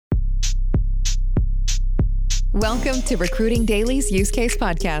Welcome to Recruiting Daily's Use Case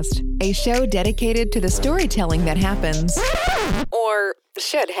Podcast, a show dedicated to the storytelling that happens, or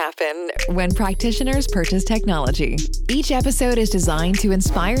should happen, when practitioners purchase technology. Each episode is designed to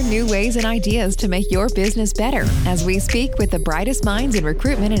inspire new ways and ideas to make your business better as we speak with the brightest minds in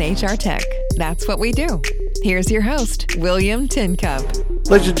recruitment and HR tech. That's what we do. Here's your host, William Tincup.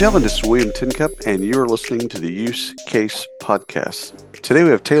 Ladies and gentlemen, this is William Tincup, and you're listening to the Use Case Podcast. Today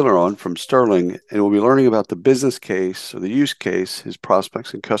we have Taylor on from Sterling, and we'll be learning about the business case or the use case his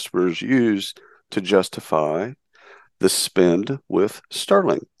prospects and customers use to justify the spend with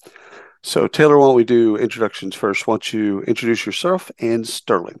Sterling. So Taylor, why don't we do introductions first? Why don't you introduce yourself and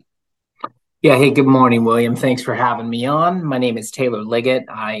Sterling? Yeah. Hey, good morning, William. Thanks for having me on. My name is Taylor Liggett.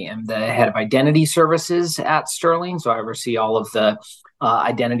 I am the head of identity services at Sterling. So I oversee all of the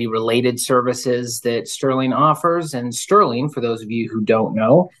identity-related services that Sterling offers. And Sterling, for those of you who don't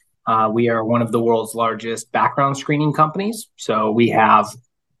know, we are one of the world's largest background screening companies. So we have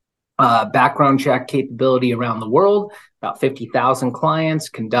background check capability around the world. About 50,000 clients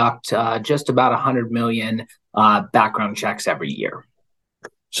conduct just about 100 million background checks every year.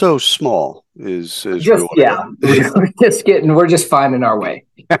 So small is just, yeah. We're just finding our way.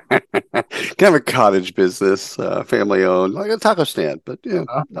 Kind of a cottage business, family owned, like a taco stand, but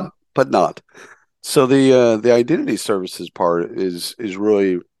but not. So the identity services part is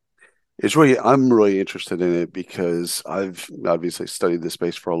really I'm really interested in it because I've obviously studied this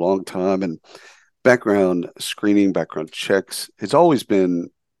space for a long time, and background screening, background checks, it's always been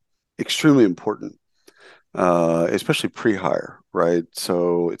extremely important. Especially pre-hire, right?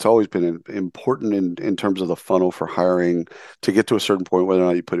 So it's always been important in terms of the funnel for hiring to get to a certain point, whether or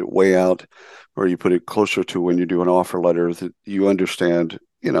not you put it way out or you put it closer to when you do an offer letter, that you understand,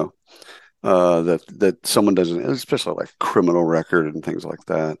 that someone doesn't, especially like criminal record and things like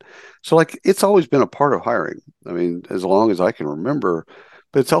that. So like it's always been a part of hiring. I mean, as long as I can remember,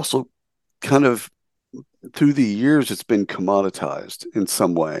 but it's also kind of through the years, it's been commoditized in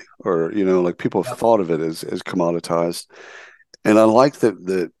some way, or, like people have thought of it as commoditized. And I like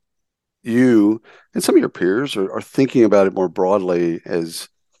that you and some of your peers are thinking about it more broadly as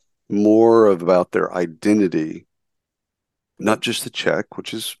more about their identity, not just the check,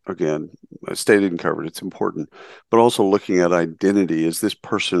 which is, again, stated and covered, it's important, but also looking at identity. Is this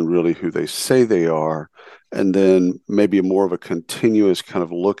person really who they say they are? And then maybe more of a continuous kind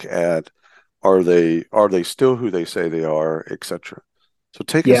of look at, are they still who they say they are, et cetera? So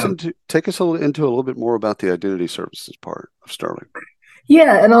take us into a little bit more about the identity services part of Sterling.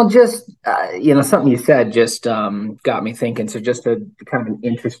 Yeah, and I'll just something you said just got me thinking. So just a kind of an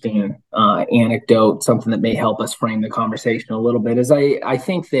interesting anecdote, something that may help us frame the conversation a little bit, is I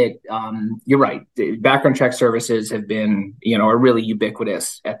think that you're right. The background check services have been are really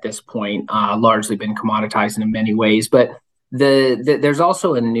ubiquitous at this point, largely been commoditized in many ways, but there's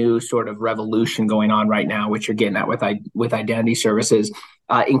also a new sort of revolution going on right now, which you're getting at with identity services.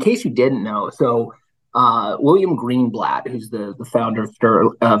 In case you didn't know, so William Greenblatt, who's the founder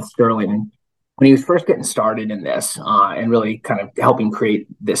of Sterling, when he was first getting started in this and really kind of helping create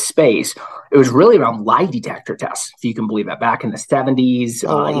this space, it was really around lie detector tests, if you can believe that, back in the 70s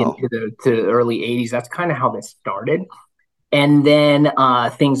into the early 80s. That's kind of how this started. And then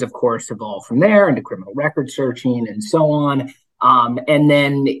things, of course, evolved from there into criminal record searching and so on. And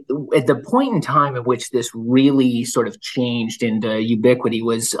then at the point in time at which this really sort of changed into ubiquity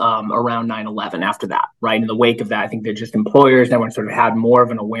was around 9/11 after that, right? In the wake of that, I think that just employers, everyone sort of had more of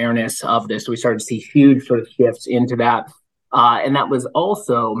an awareness of this. So we started to see huge sort of shifts into that. And that was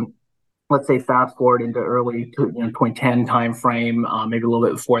also, let's say, fast forward into early 2010 timeframe, maybe a little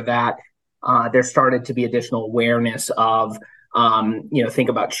bit before that. There started to be additional awareness of, think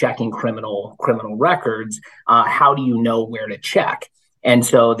about checking criminal records. How do you know where to check? And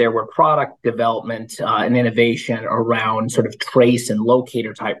so there were product development and innovation around sort of trace and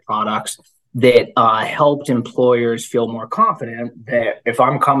locator type products that helped employers feel more confident that if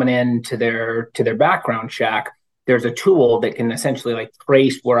I'm coming in to their background check, there's a tool that can essentially like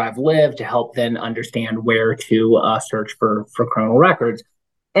trace where I've lived to help then understand where to search for criminal records.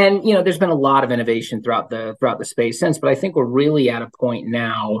 And, there's been a lot of innovation throughout the space since, but I think we're really at a point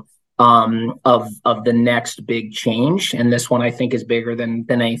now of the next big change. And this one I think is bigger than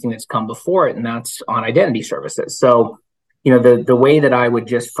anything that's come before it. And that's on identity services. So, the way that I would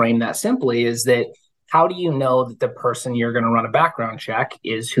just frame that simply is that how do you know that the person you're going to run a background check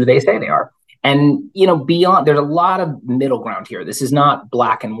is who they say they are? And, beyond, there's a lot of middle ground here. This is not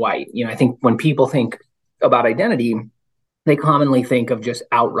black and white. I think when people think about identity, they commonly think of just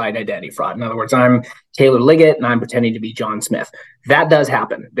outright identity fraud. In other words, I'm Taylor Liggett and I'm pretending to be John Smith. That does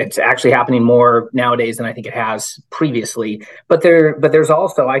happen. It's actually happening more nowadays than I think it has previously. But there's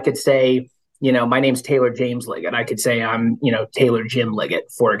also, I could say, my name's Taylor James Liggett. I could say I'm, Taylor Jim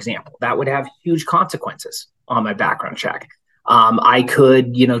Liggett, for example. That would have huge consequences on my background check. I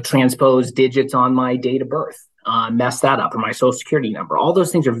could, transpose digits on my date of birth, mess that up, or my social security number. All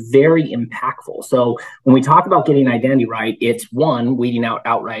those things are very impactful. So when we talk about getting identity right, it's one, weeding out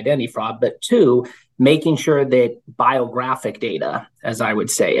outright identity fraud, but two, making sure that biographic data, as I would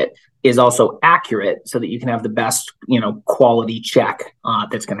say it, is also accurate so that you can have the best, quality check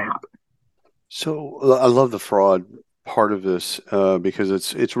that's going to happen. So I love the fraud part of this because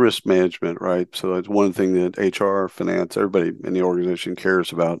it's risk management, right? So it's one thing that HR, finance, everybody in the organization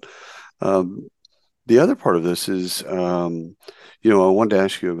cares about. The other part of this is, I wanted to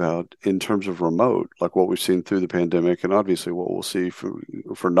ask you about in terms of remote, like what we've seen through the pandemic, and obviously what we'll see for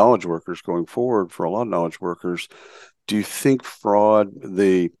knowledge workers going forward. For a lot of knowledge workers, do you think fraud,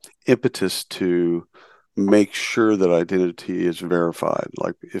 the impetus to make sure that identity is verified,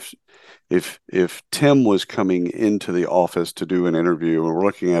 like if Tim was coming into the office to do an interview and we're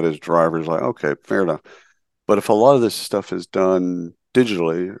looking at his drivers, like, okay, fair enough. But if a lot of this stuff is done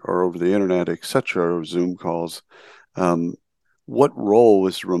digitally or over the internet, et cetera, or Zoom calls, what role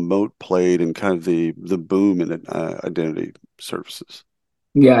was remote played in kind of the boom in identity services?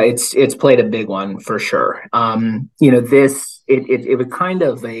 Yeah, it's played a big one for sure. It was kind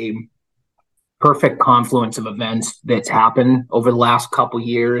of a perfect confluence of events that's happened over the last couple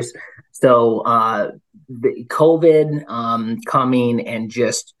years. So the COVID coming and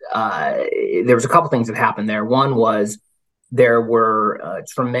just there was a couple things that happened there. One was there were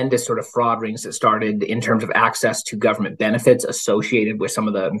tremendous sort of fraud rings that started in terms of access to government benefits associated with some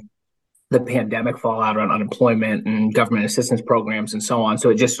of the pandemic fallout around unemployment and government assistance programs and so on.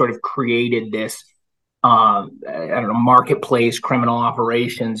 So it just sort of created this marketplace, criminal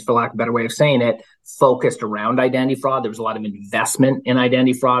operations, for lack of a better way of saying it, focused around identity fraud. There was a lot of investment in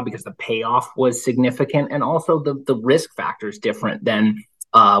identity fraud because the payoff was significant, and also the risk factor is different than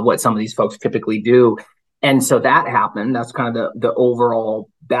what some of these folks typically do. And so that happened. That's kind of the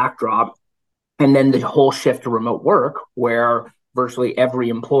overall backdrop. And then the whole shift to remote work, where virtually every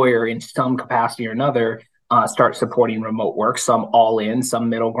employer in some capacity or another starts supporting remote work, some all in, some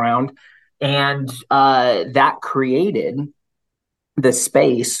middle ground. And that created the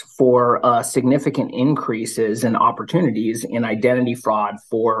space for significant increases in opportunities in identity fraud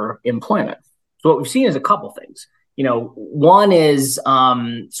for employment. So what we've seen is a couple things. One is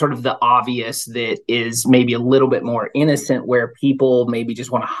sort of the obvious that is maybe a little bit more innocent, where people maybe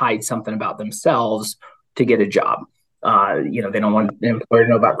just want to hide something about themselves to get a job. They don't want the employer to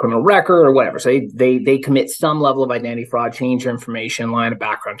know about criminal record or whatever. So they commit some level of identity fraud, change your information, line a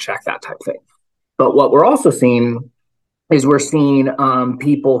background check, that type of thing. But what we're also seeing is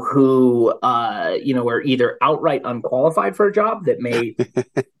people who, are either outright unqualified for a job that may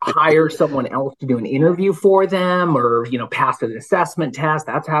hire someone else to do an interview for them, or, pass an assessment test.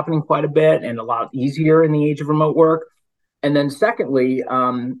 That's happening quite a bit and a lot easier in the age of remote work. And then secondly,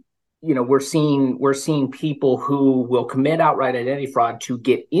 we're seeing people who will commit outright identity fraud to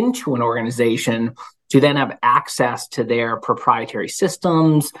get into an organization to then have access to their proprietary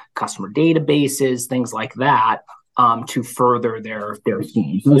systems, customer databases, things like that, to further their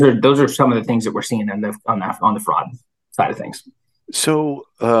schemes. Those are some of the things that we're seeing on the fraud side of things. So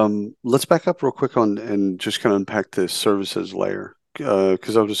let's back up real quick and just kind of unpack this services layer.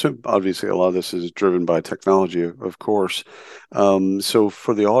 Because I would assume, obviously, a lot of this is driven by technology, of course. So,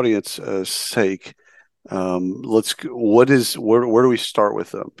 for the audience's sake, where do we start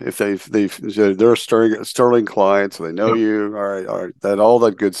with them? If they're a Sterling client, so they know you, all right, all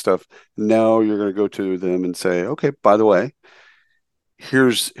that good stuff. Now you're going to go to them and say, okay, by the way,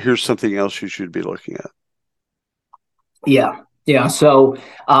 here's something else you should be looking at. Yeah. So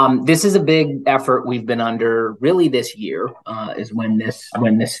this is a big effort we've been under really this year is when this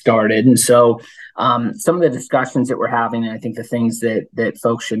started. And so some of the discussions that we're having, and I think the things that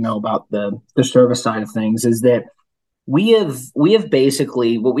folks should know about the service side of things, is that we have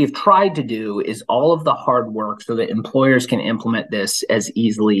basically, what we've tried to do is all of the hard work so that employers can implement this as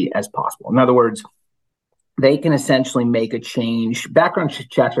easily as possible. In other words, they can essentially make a change. Background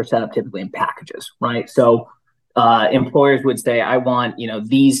checks are set up typically in packages, right? So employers would say, I want,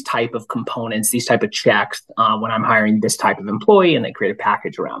 these type of components, these type of checks when I'm hiring this type of employee, and they create a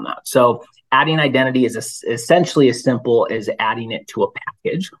package around that. So adding identity is essentially as simple as adding it to a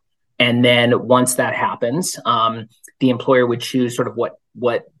package. And then once that happens, the employer would choose sort of what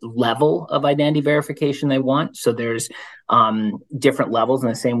what level of identity verification they want. So there's different levels in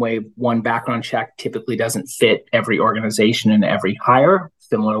the same way one background check typically doesn't fit every organization and every hire.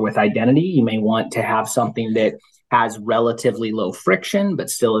 Similar with identity, you may want to have something that has relatively low friction, but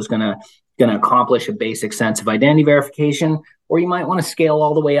still is going to accomplish a basic sense of identity verification. Or you might want to scale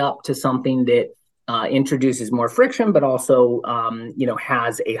all the way up to something that introduces more friction, but also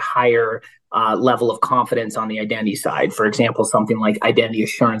has a higher level of confidence on the identity side. For example, something like identity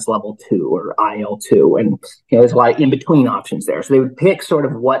assurance level 2 or IL2. And there's a lot of in-between options there. So they would pick sort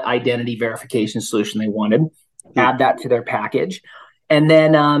of what identity verification solution they wanted, add that to their package. And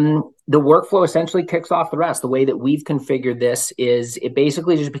then the workflow essentially kicks off the rest. The way that we've configured this is it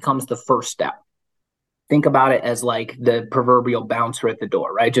basically just becomes the first step. Think about it as like the proverbial bouncer at the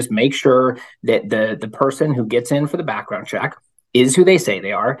door, right? Just make sure that the person who gets in for the background check is who they say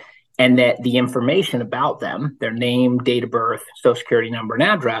they are, and that the information about them, their name, date of birth, social security number, and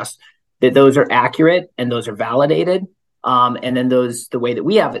address, that those are accurate and those are validated. And then the way that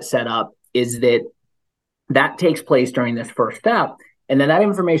we have it set up is that takes place during this first step. And then that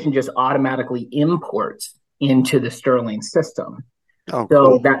information just automatically imports into the Sterling system. Oh, so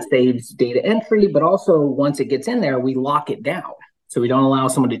cool. That saves data entry, but also once it gets in there, we lock it down. So we don't allow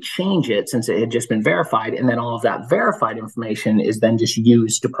someone to change it since it had just been verified. And then all of that verified information is then just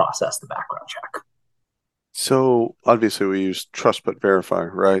used to process the background check. So obviously we use trust but verify,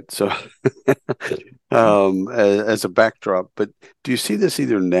 right? So as a backdrop, but do you see this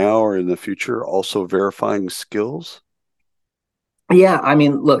either now or in the future also verifying skills? Yeah, I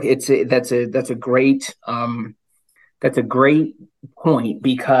mean, look, that's a great point,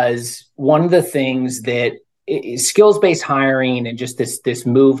 because one of the things that skills-based hiring and just this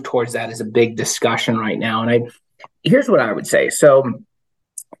move towards that is a big discussion right now. And here's what I would say. So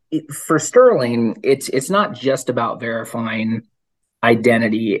for Sterling, it's not just about verifying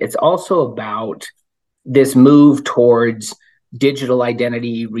identity. It's also about this move towards digital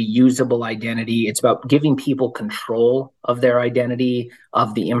identity, reusable identity. It's about giving people control of their identity,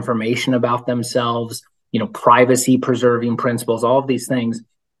 of the information about themselves, privacy preserving principles, all of these things.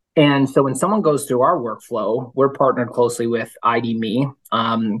 And so when someone goes through our workflow, we're partnered closely with ID.me,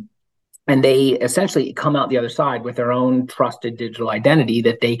 and they essentially come out the other side with their own trusted digital identity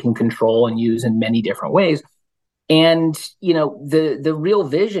that they can control and use in many different ways. And, the real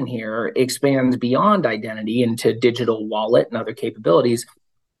vision here expands beyond identity into digital wallet and other capabilities.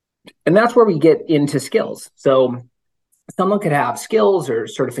 And that's where we get into skills. So someone could have skills or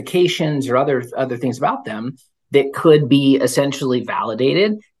certifications or other things about them that could be essentially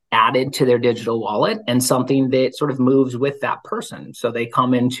validated, added to their digital wallet, and something that sort of moves with that person. So they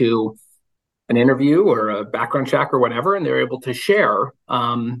come into an interview or a background check or whatever, and they're able to share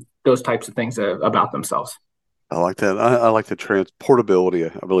those types of things about themselves. I like that. I like the transportability.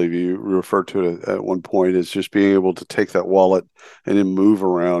 I believe you referred to it at one point as just being able to take that wallet and then move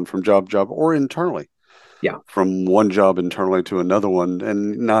around from job to job or internally. Yeah. From one job internally to another one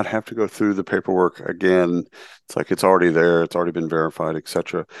and not have to go through the paperwork again. It's like it's already there. It's already been verified, et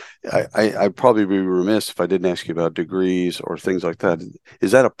cetera. I'd probably be remiss if I didn't ask you about degrees or things like that.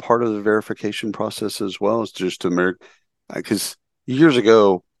 Is that a part of the verification process as well? It's just because years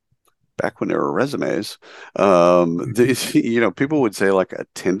ago, back when there were resumes, people would say like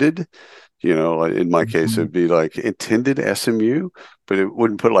attended, in my case, it'd be like attended SMU, but it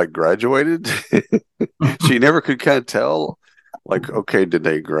wouldn't put like graduated. So you never could kind of tell, like, okay, did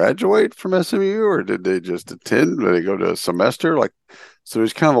they graduate from SMU or did they just attend? Did they go to a semester? Like, so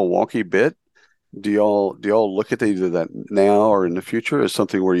there's kind of a wonky bit. Do y'all look at either that now or in the future as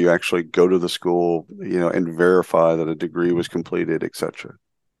something where you actually go to the school, and verify that a degree was completed, et cetera?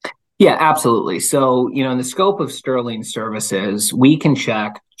 Yeah, absolutely. So, in the scope of Sterling services, we can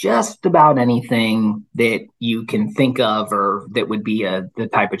check just about anything that you can think of or that would be the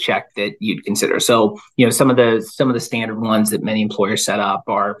type of check that you'd consider. So, some of the standard ones that many employers set up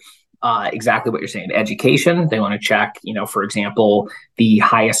are exactly what you're saying. Education, they want to check, for example, the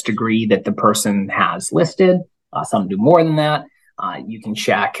highest degree that the person has listed. Some do more than that. You can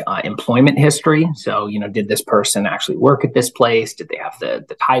check employment history. So, did this person actually work at this place? Did they have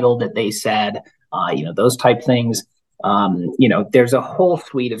the title that they said? Those type things. There's a whole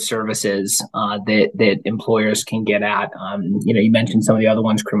suite of services that employers can get at. You mentioned some of the other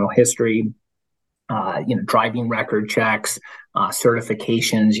ones: criminal history, driving record checks,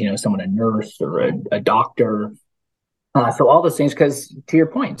 certifications. Someone a nurse or a doctor. So all those things, because to your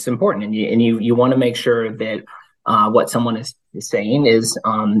point, it's important, and you want to make sure that what someone is saying is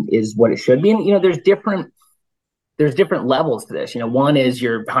what it should be. And there's there's different levels to this. One is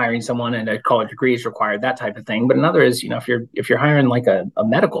you're hiring someone and a college degree is required, that type of thing. But another is, if you're hiring like a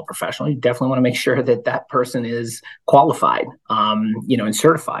medical professional, you definitely want to make sure that that person is qualified, and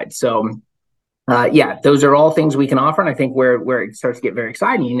certified. So, those are all things we can offer. And I think where it starts to get very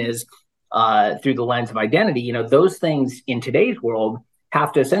exciting is through the lens of identity. Those things in today's world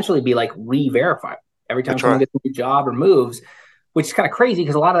have to essentially be like re-verified every time someone gets a new job or moves, which is kind of crazy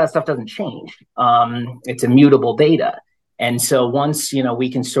because a lot of that stuff doesn't change. It's immutable data. And so once, we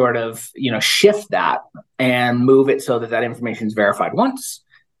can sort of, shift that and move it so that information is verified once,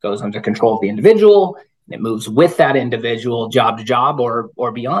 goes under control of the individual, and it moves with that individual job to job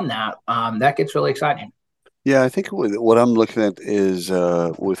or beyond that, that gets really exciting. Yeah, I think what I'm looking at is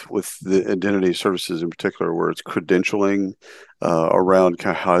with the identity services in particular, where it's credentialing around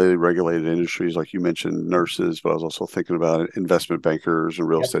kind of highly regulated industries, like you mentioned, nurses, but I was also thinking about investment bankers and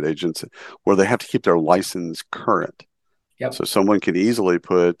real estate agents, where they have to keep their license current. Yep. So someone could easily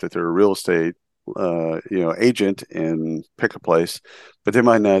put that they're a real estate agent and pick a place, but they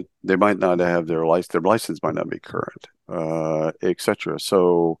might not have their license might not be current, etc.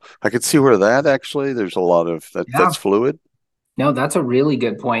 So I could see where that actually there's a lot of that that's fluid. No, that's a really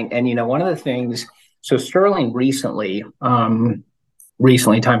good point. And one of the things, so Sterling recently, time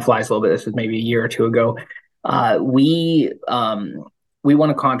flies a little bit. This was maybe a year or two ago. We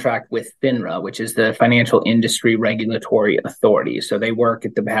won a contract with FINRA, which is the Financial Industry Regulatory Authority. So they work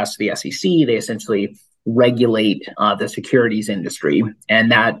at the behest of the SEC. They essentially regulate the securities industry.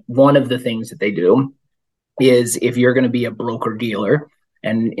 And that one of the things that they do is if you're going to be a broker dealer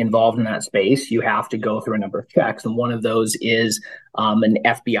and involved in that space, you have to go through a number of checks. And one of those is an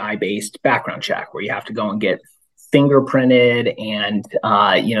FBI-based background check where you have to go and get fingerprinted, and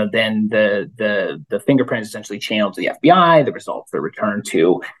then the fingerprint is essentially channeled to the FBI. The results are returned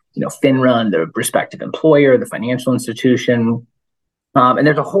to FINRA and the respective employer, the financial institution, and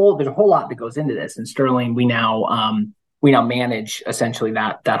there's a whole lot that goes into this. And Sterling, we now manage essentially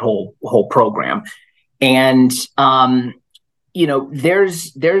that whole program, and there's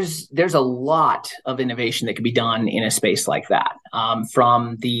a lot of innovation that can be done in a space like that,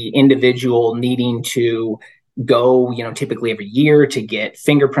 from the individual needing to go, typically every year to get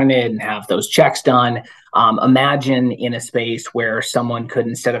fingerprinted and have those checks done. Imagine in a space where someone could,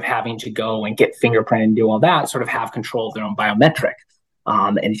 instead of having to go and get fingerprinted and do all that, sort of have control of their own biometric,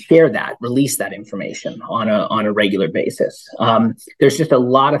 and release that information on a regular basis. There's just a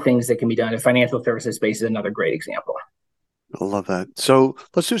lot of things that can be done. And financial services space is another great example. I love that. So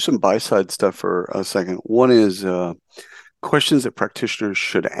let's do some buy-side stuff for a second. One is questions that practitioners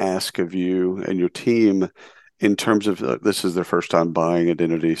should ask of you and your team in terms of this is their first time buying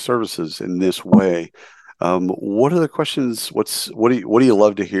identity services in this way. What are the questions? What do you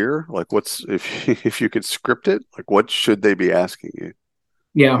love to hear? Like, if you could script it, like what should they be asking you?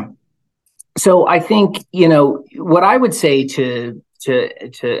 Yeah. So I think, what I would say to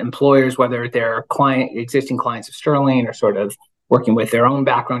employers, whether they're existing clients of Sterling or sort of working with their own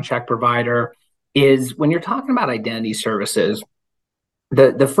background check provider, is when you're talking about identity services,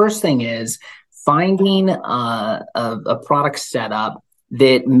 the first thing is finding a product setup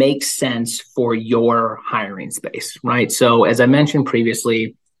that makes sense for your hiring space, right? So as I mentioned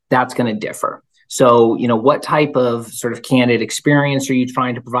previously, that's going to differ. So, what type of sort of candidate experience are you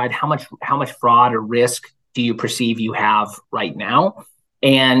trying to provide? How much fraud or risk do you perceive you have right now?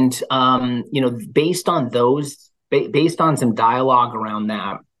 And, based on some dialogue around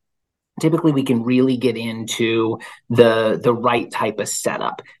that, typically we can really get into the right type of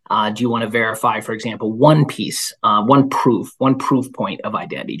setup. Do you want to verify, for example, one proof point of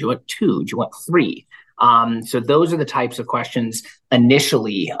identity? Do you want two? Do you want three? So those are the types of questions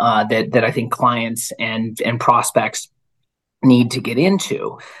initially that I think clients and prospects need to get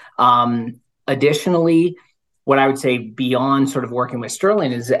into. Additionally, what I would say beyond sort of working with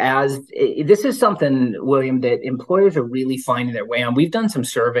Sterling is this is something, William, that employers are really finding their way on. We've done some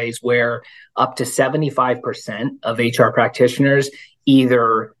surveys where up to 75% of HR practitioners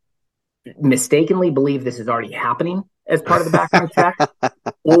either mistakenly believe this is already happening as part of the background check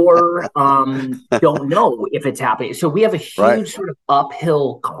or don't know if it's happening. So we have a huge sort of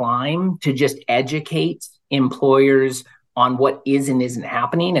uphill climb to just educate employers on what is and isn't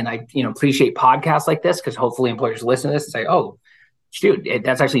happening. And I appreciate podcasts like this because hopefully employers listen to this and say, oh, shoot,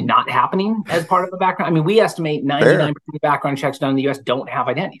 that's actually not happening as part of the background. I mean, we estimate 99% of background checks done in the U.S. don't have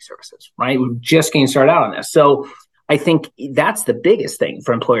identity services, right? We're just getting started out on this. So I think that's the biggest thing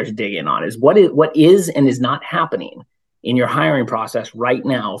for employers to dig in on is what is and is not happening in your hiring process right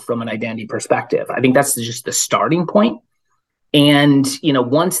now from an identity perspective. I think that's just the starting point. And,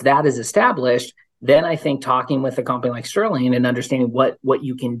 once that is established, then I think talking with a company like Sterling and understanding what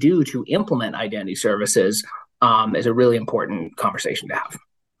you can do to implement identity services is a really important conversation to have.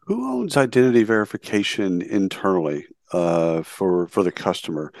 Who owns identity verification internally for the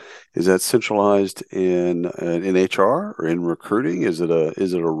customer? Is that centralized in HR or in recruiting? Is it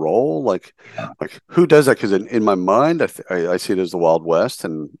a role like who does that? Because in my mind, I see it as the Wild West,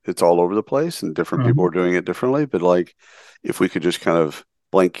 and it's all over the place, and different people are doing it differently. But like, if we could just kind of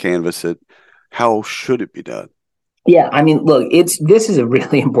blank canvas it, how should it be done? Yeah, I mean, look, this is a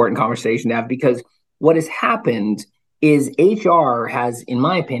really important conversation to have, because what has happened is HR has, in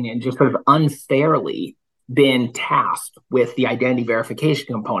my opinion, just sort of unfairly been tasked with the identity verification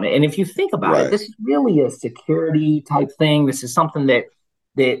component. And if you think about it, this is really a security type thing. This is something that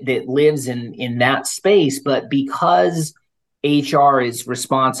lives in that space. But because HR is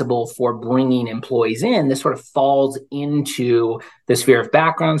responsible for bringing employees in, this sort of falls into the sphere of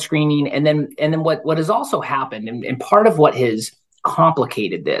background screening. And then what has also happened, and part of what has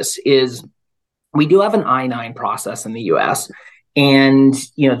complicated this, is we do have an I-9 process in the U.S., and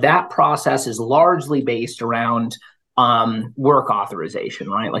that process is largely based around work authorization,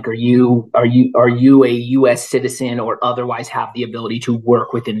 right? Like, are you a U.S. citizen or otherwise have the ability to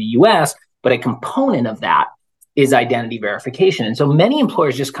work within the U.S.? But a component of that is identity verification, and so many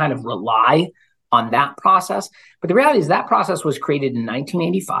employers just kind of rely on that process. But the reality is that process was created in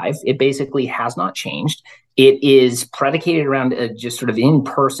 1985. It basically has not changed. It is predicated around a just sort of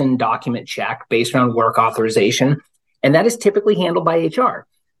in-person document check based around work authorization. And that is typically handled by HR.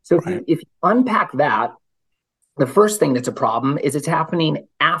 So if you unpack that, the first thing that's a problem is it's happening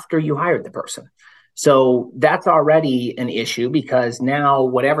after you hired the person. So that's already an issue, because now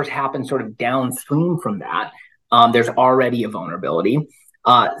whatever's happened sort of downstream from that, there's already a vulnerability.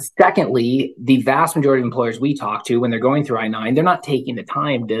 Secondly, the vast majority of employers we talk to, when they're going through I-9, they're not taking the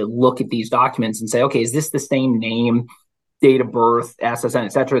time to look at these documents and say, okay, is this the same name, date of birth, SSN,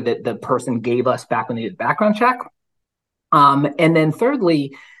 et cetera, that the person gave us back when they did the background check? And then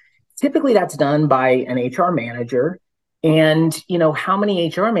thirdly, typically that's done by an HR manager. And, how many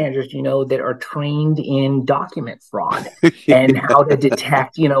HR managers do you know that are trained in document fraud and how to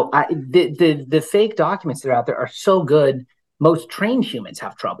detect, the fake documents that are out there are so good. Most trained humans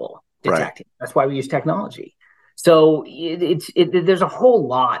have trouble detecting. That's why we use technology. So there's a whole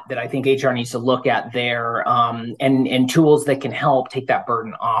lot that I think HR needs to look at there, and tools that can help take that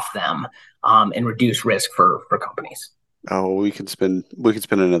burden off them, and reduce risk for companies. Oh, we could spend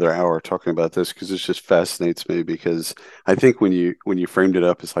another hour talking about this, because it just fascinates me. Because I think when you framed it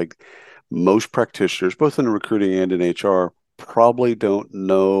up, it's like most practitioners, both in recruiting and in HR, probably don't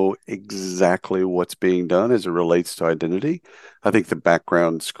know exactly what's being done as it relates to identity. I think the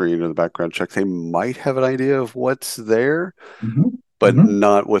background screen or the background check, they might have an idea of what's there, but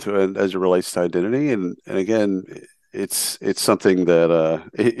not with as it relates to identity. And again, it's something that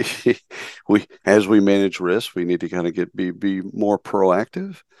as we manage risk, we need to kind of be more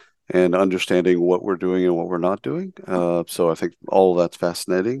proactive and understanding what we're doing and what we're not doing. So I think all of that's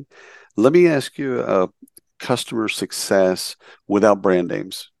fascinating. Let me ask you, customer success without brand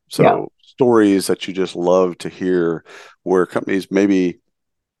names. So stories that you just love to hear, where companies maybe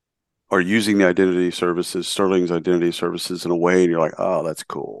are using the identity services, Sterling's identity services, in a way, and you're like, oh, that's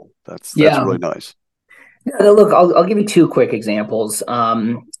cool. That's really nice. Yeah, look, I'll give you two quick examples.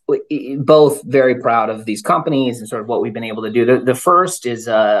 Both very proud of these companies and sort of what we've been able to do. The first is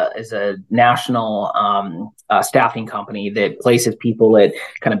a national staffing company that places people at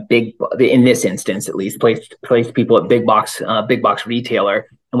kind of big, in this instance at least, placed people at big box retailer.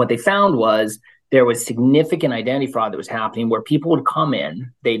 And what they found was there was significant identity fraud that was happening, where people would come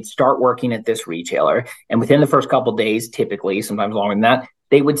in, they'd start working at this retailer, and within the first couple of days, typically, sometimes longer than that,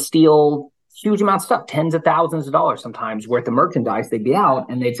 they would steal huge amounts of stuff, tens of thousands of dollars sometimes worth of merchandise. They'd be out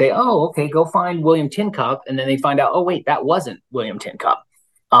and they'd say, oh, okay, go find William Tin Cup. And then they'd find out, oh, wait, that wasn't William Tin Cup.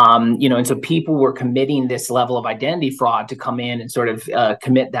 And so people were committing this level of identity fraud to come in and sort of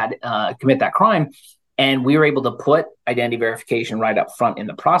commit that crime. And we were able to put identity verification right up front in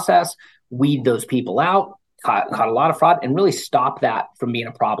the process, weed those people out, caught a lot of fraud, and really stop that from being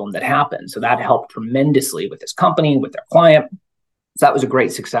a problem that happened. So that helped tremendously with this company, with their client. So that was a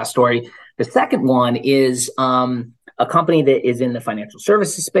great success story. The second one is a company that is in the financial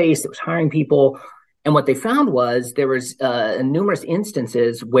services space that was hiring people. And what they found was there was numerous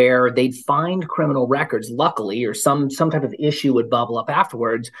instances where they'd find criminal records, luckily, or some type of issue would bubble up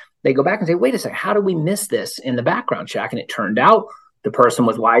afterwards. They go back and say, wait a second, how did we miss this in the background check? And it turned out the person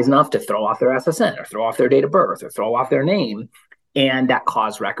was wise enough to throw off their SSN or throw off their date of birth or throw off their name. And that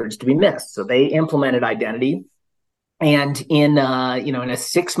caused records to be missed. So they implemented identity And in in a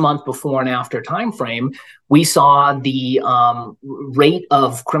 6-month before and after time frame, we saw the rate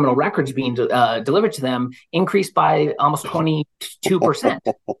of criminal records being delivered to them increase by almost 22%.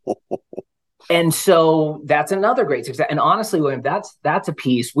 And so that's another great success. And honestly, William, that's a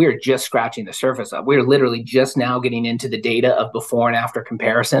piece we're just scratching the surface of. We're literally just now getting into the data of before and after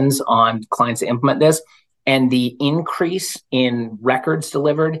comparisons on clients that implement this. And the increase in records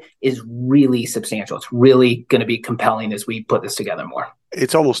delivered is really substantial. It's really going to be compelling as we put this together more.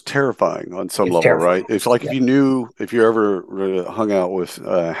 It's almost terrifying on some level, terrifying. Right? It's like if you ever hung out with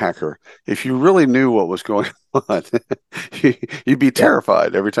a hacker, if you really knew what was going on, you'd be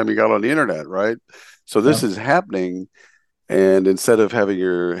terrified every time you got on the internet, right? So this is happening. And instead of having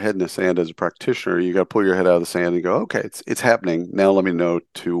your head in the sand as a practitioner, you got to pull your head out of the sand and go, okay, it's happening. Now let me know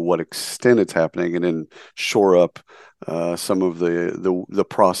to what extent it's happening, and then shore up some of the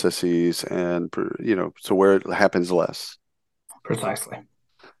processes, and so where it happens less. Precisely.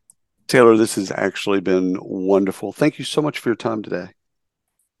 Taylor, this has actually been wonderful. Thank you so much for your time today.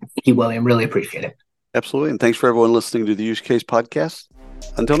 Thank you, William. Really appreciate it. Absolutely. And thanks for everyone listening to the Use Case Podcast.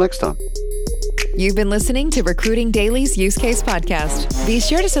 Until next time. You've been listening to Recruiting Daily's Use Case Podcast. Be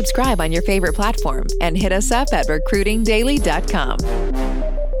sure to subscribe on your favorite platform and hit us up at recruitingdaily.com.